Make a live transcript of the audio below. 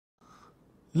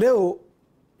Leo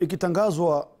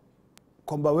ikitangazwa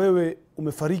kwamba wewe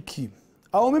umefariki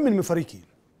au mimi nimefariki,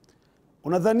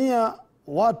 unadhania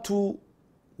watu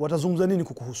watazungumza nini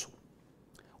kukuhusu?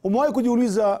 Umewahi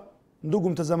kujiuliza ndugu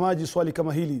mtazamaji swali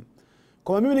kama hili,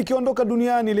 kwamba mimi nikiondoka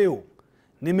duniani leo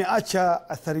nimeacha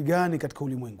athari gani katika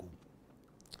ulimwengu?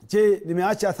 Je,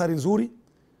 nimeacha athari nzuri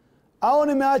au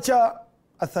nimeacha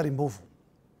athari mbovu?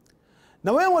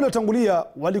 Na wewe waliotangulia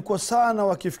walikuwa sana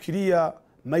wakifikiria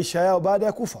maisha yao baada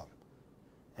ya kufa,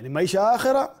 yani maisha ya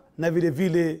akhera na vile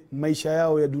vile maisha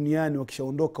yao ya duniani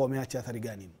wakishaondoka wameacha athari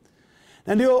gani.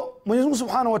 Na ndio Mwenyezi Mungu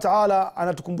Subhanahu wa Ta'ala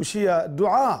anatukumbushia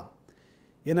dua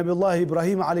ya Nabii Allah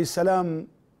Ibrahim alayhi salam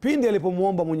pindi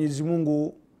alipomuomba Mwenyezi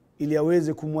Mungu ili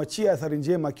aweze kumwachia athari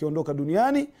njema akiondoka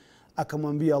duniani.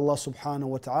 Akamwambia Allah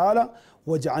Subhanahu wa Ta'ala,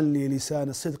 waj'alni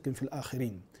lisana sidqin fil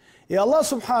akhirin, ya Allah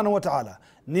Subhanahu wa Ta'ala,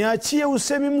 niachie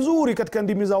usemi mzuri katika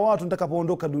ndimi za watu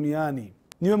nitakapoondoka duniani,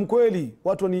 niwe mkweli,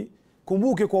 watu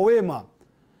wanikumbuke kwa wema.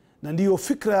 Na ndiyo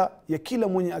fikra ya kila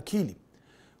mwenye akili.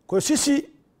 Kwa hiyo sisi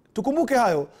tukumbuke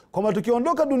hayo, kwamba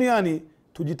tukiondoka duniani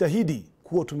tujitahidi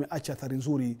kuwa tumeacha athari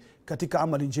nzuri katika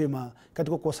amali njema,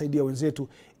 katika kuwasaidia wenzetu,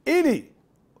 ili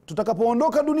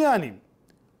tutakapoondoka duniani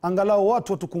angalau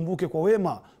watu watukumbuke kwa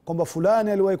wema, kwamba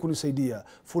fulani aliwahi kunisaidia,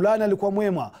 fulani alikuwa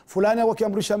mwema, fulani alikuwa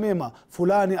akiamrisha mema,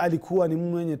 fulani alikuwa ni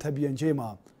mwenye tabia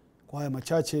njema. Kwa haya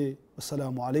machache,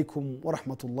 wassalamu alaikum wa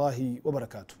rahmatullahi wa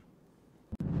barakatuh.